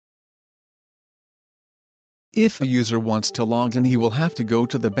If a user wants to log in, he will have to go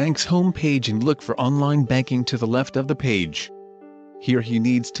to the bank's home page and look for online banking to the left of the page. Here he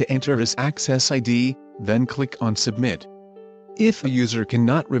needs to enter his Access ID, then click on Submit. If a user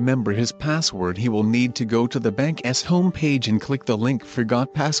cannot remember his password, he will need to go to the bank's home page and click the link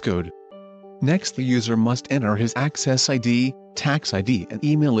Forgot Passcode. Next, the user must enter his Access ID, tax ID and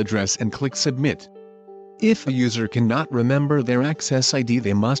email address and click Submit. If a user cannot remember their Access ID,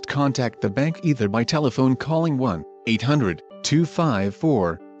 they must contact the bank either by telephone calling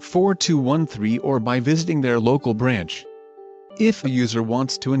 1-800-254-4213 or by visiting their local branch. If a user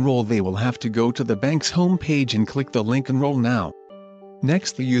wants to enroll, they will have to go to the bank's home page and click the link Enroll Now.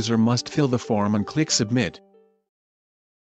 Next, the user must fill the form and click Submit.